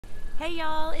Hey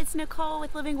y'all, it's Nicole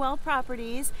with Living Well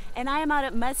Properties, and I am out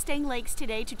at Mustang Lakes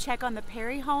today to check on the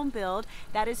Perry home build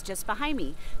that is just behind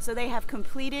me. So they have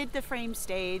completed the frame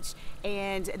stage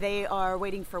and they are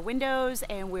waiting for windows,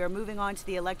 and we are moving on to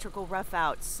the electrical rough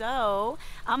out. So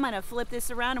I'm gonna flip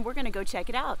this around and we're gonna go check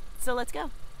it out. So let's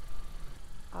go.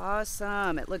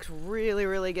 Awesome, it looks really,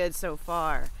 really good so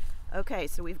far. Okay,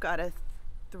 so we've got a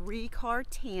 3-car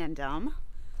tandem.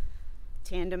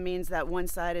 Tandem means that one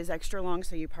side is extra long,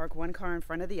 so you park one car in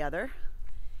front of the other.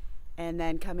 And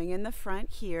then coming in the front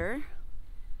here,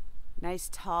 nice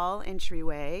tall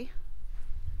entryway.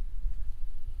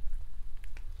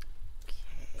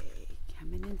 Okay,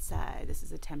 coming inside. This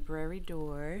is a temporary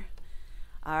door.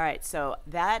 All right, so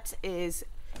that is,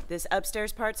 this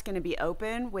upstairs part's gonna be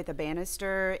open with a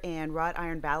banister and wrought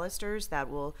iron balusters that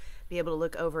will be able to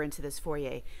look over into this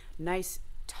foyer. Nice,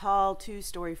 tall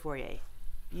 2-story foyer.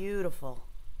 Beautiful.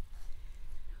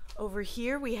 Over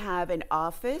here we have an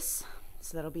office,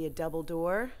 so that'll be a double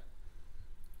door.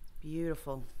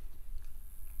 Beautiful.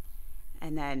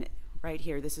 And then right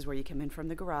here, this is where you come in from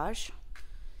the garage.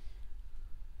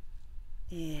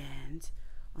 And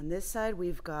on this side,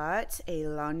 we've got a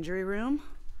laundry room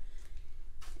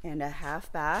and a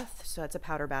half bath, so that's a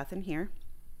powder bath in here.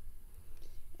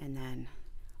 And then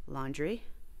laundry.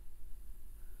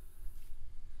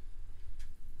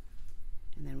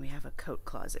 And then we have a coat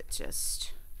closet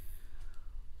just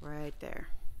right there.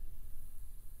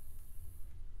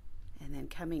 And then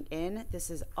coming in,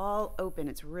 this is all open.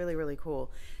 It's really, really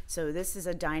cool. So this is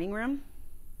a dining room,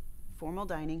 formal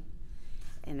dining,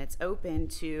 and it's open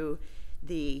to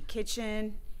the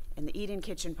kitchen and the eat-in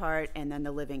kitchen part, and then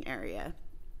the living area.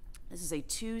 This is a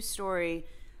 2-story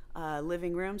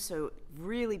living room, so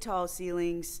really tall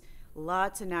ceilings,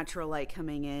 lots of natural light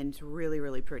coming in. It's really,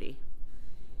 really pretty.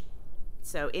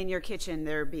 So in your kitchen,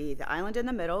 there'll be the island in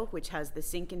the middle, which has the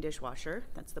sink and dishwasher.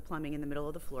 That's the plumbing in the middle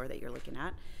of the floor that you're looking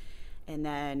at. And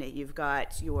then you've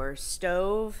got your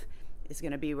stove is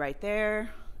gonna be right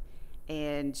there.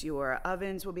 And your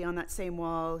ovens will be on that same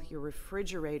wall. Your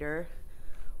refrigerator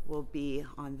will be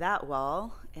on that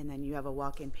wall. And then you have a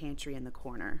walk-in pantry in the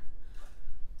corner.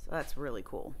 So that's really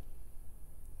cool.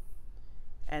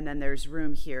 And then there's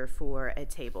room here for a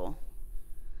table.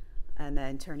 And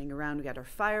then turning around, we got our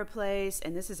fireplace,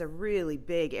 and this is a really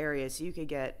big area, so you could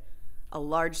get a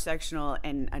large sectional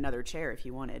and another chair if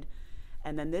you wanted.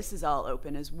 And then this is all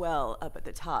open as well up at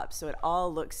the top, so it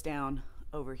all looks down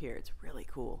over here. It's really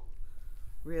cool.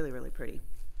 Really, really pretty.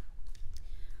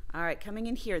 All right, coming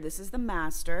in here, this is the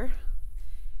master.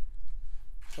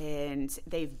 And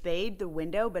they've bayed the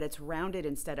window, but it's rounded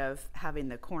instead of having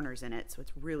the corners in it, so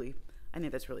it's really, I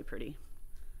think that's really pretty.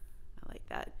 I like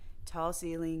that. Tall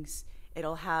ceilings.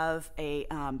 It'll have a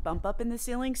bump up in the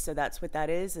ceiling, so that's what that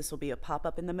is. This will be a pop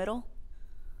up in the middle.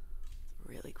 It's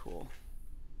really cool.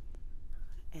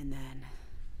 And then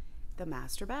the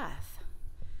master bath.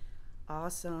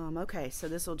 Awesome. Okay, so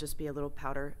this will just be a little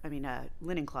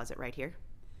linen closet right here.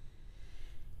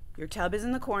 Your tub is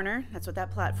in the corner. That's what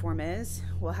that platform is.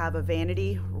 We'll have a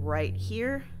vanity right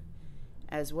here,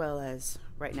 as well as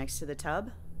right next to the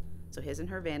tub. So his and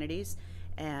her vanities.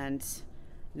 And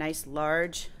nice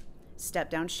large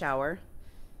step down shower,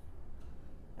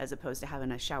 as opposed to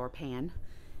having a shower pan.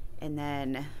 And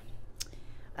then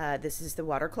this is the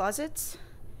water closet,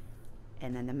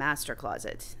 and then the master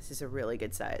closet. This is a really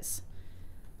good size.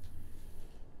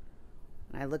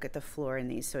 And I look at the floor in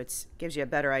these, so it gives you a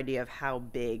better idea of how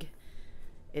big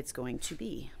it's going to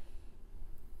be.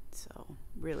 So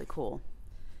really cool.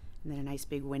 And then a nice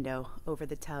big window over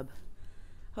the tub.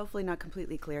 Hopefully not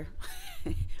completely clear.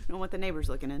 Don't want the neighbors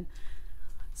looking in.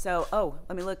 So,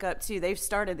 let me look up too. They've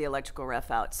started the electrical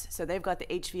rough outs. So they've got the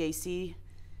HVAC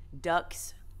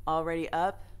ducts already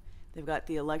up. They've got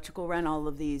the electrical run, all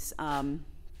of these,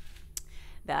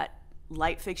 that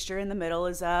light fixture in the middle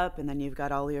is up, and then you've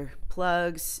got all your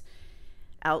plugs,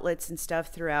 outlets and stuff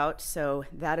throughout. So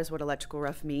that is what electrical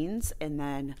rough means. And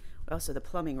then also the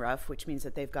plumbing rough, which means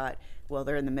that they've got, well,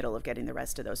 they're in the middle of getting the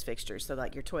rest of those fixtures. So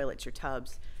like your toilets, your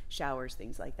tubs, showers,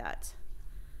 things like that.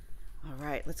 All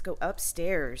right, let's go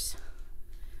upstairs.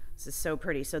 This is so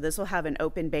pretty. So this will have an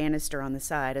open banister on the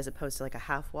side as opposed to like a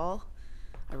half wall.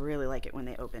 I really like it when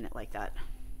they open it like that.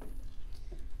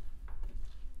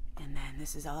 And then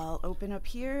this is all open up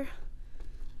here.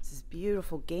 This is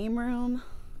beautiful game room,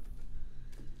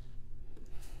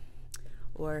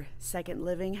 or second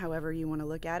living, however you want to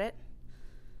look at it.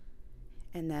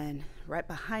 And then right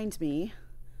behind me,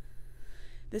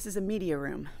 this is a media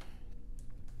room.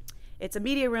 It's a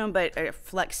media room, but a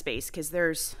flex space, because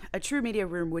there's a true media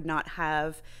room would not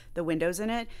have the windows in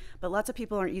it, but lots of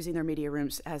people aren't using their media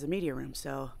rooms as a media room,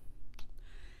 so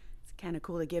Kind of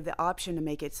cool to give the option to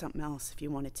make it something else if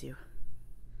you wanted to.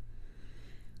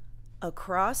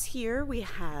 Across here we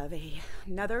have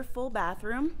another full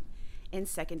bathroom and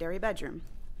secondary bedroom.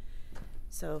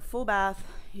 So full bath,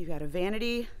 you've got a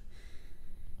vanity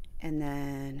and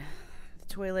then the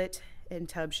toilet and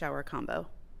tub shower combo.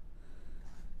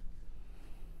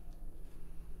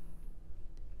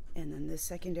 And then this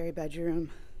secondary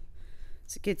bedroom,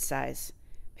 it's a good size.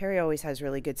 Perry always has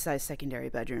really good size secondary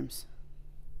bedrooms.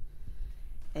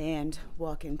 And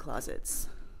walk-in closets.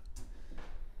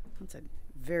 That's a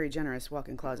very generous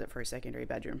walk-in closet for a secondary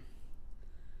bedroom.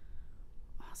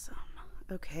 Awesome.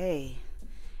 Okay.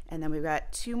 And then we've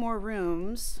got 2 more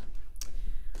rooms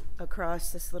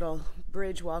across this little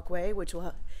bridge walkway, which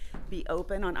will be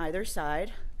open on either side.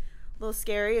 A little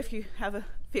scary if you have a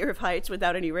fear of heights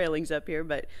without any railings up here,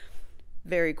 but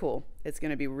very cool. It's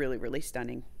going to be really, really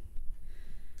stunning.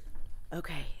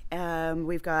 Okay.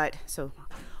 We've got, so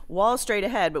wall straight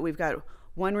ahead, but we've got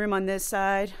 1 room on this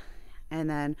side and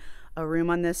then a room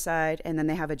on this side, and then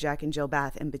they have a Jack and Jill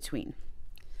bath in between.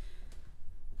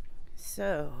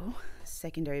 So,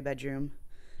 secondary bedroom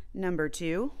number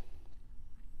 2.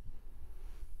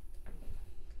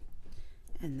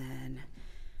 And then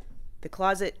the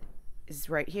closet is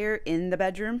right here in the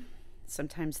bedroom.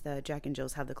 Sometimes the Jack and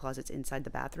Jills have the closets inside the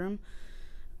bathroom.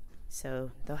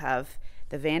 So they'll have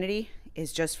the vanity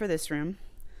is just for this room.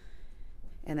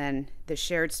 And then the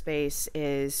shared space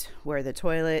is where the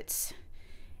toilets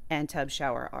and tub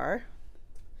shower are.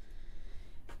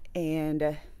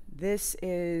 And this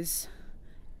is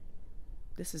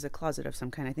a closet of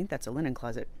some kind. I think that's a linen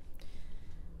closet.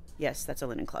 Yes, that's a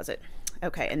linen closet.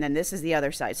 Okay, and then this is the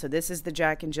other side. So this is the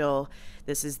Jack and Jill.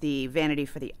 This is the vanity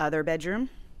for the other bedroom.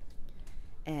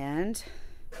 And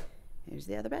here's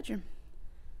the other bedroom,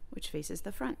 which faces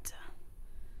the front.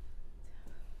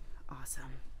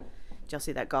 Awesome. Did y'all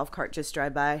see that golf cart just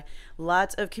drive by?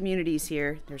 Lots of communities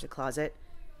here. There's a closet.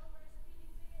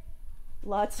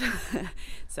 Lots.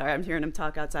 Sorry, I'm hearing them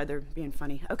talk outside. They're being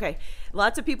funny. Okay.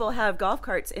 Lots of people have golf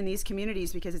carts in these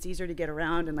communities because it's easier to get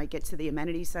around and like get to the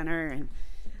amenity center,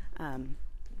 and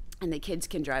the kids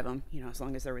can drive them, you know, as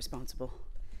long as they're responsible.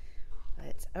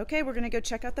 But okay, we're gonna go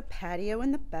check out the patio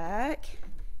in the back,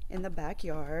 in the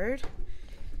backyard.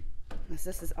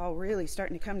 This is all really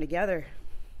starting to come together.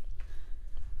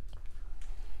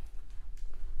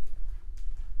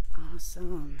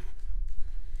 Awesome.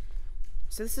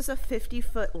 So this is a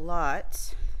 50-foot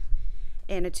lot,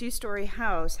 and a 2-story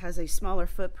house has a smaller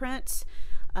footprint,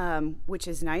 which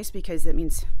is nice because that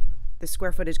means the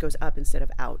square footage goes up instead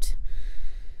of out.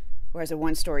 Whereas a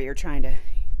 1-story, you're trying to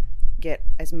get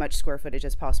as much square footage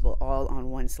as possible all on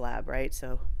one slab, right?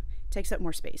 So it takes up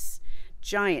more space.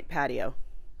 Giant patio.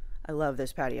 I love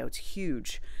this patio. It's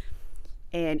huge.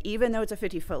 And even though it's a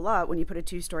 50-foot lot, when you put a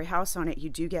 2-story house on it, you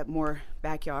do get more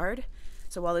backyard.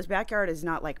 So while this backyard is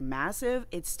not like massive,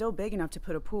 it's still big enough to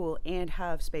put a pool and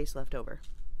have space left over.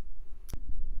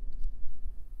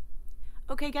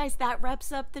 Okay guys, that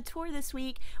wraps up the tour this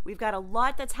week. We've got a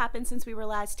lot that's happened since we were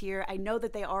last here. I know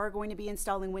that they are going to be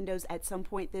installing windows at some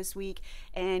point this week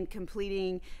and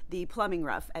completing the plumbing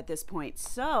rough at this point.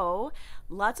 So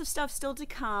lots of stuff still to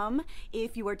come.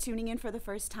 If you are tuning in for the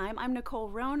first time, I'm Nicole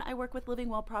ROANE. I work with Living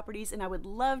Well Properties, and I would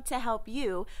love to help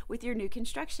you with your new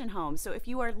construction home. So if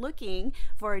you are looking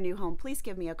for a new home, please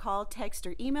give me a call, text,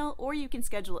 or email, or you can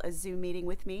schedule a Zoom meeting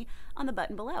with me on the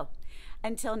button below.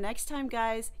 Until next time,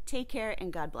 guys, take care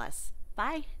and God bless.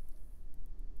 Bye.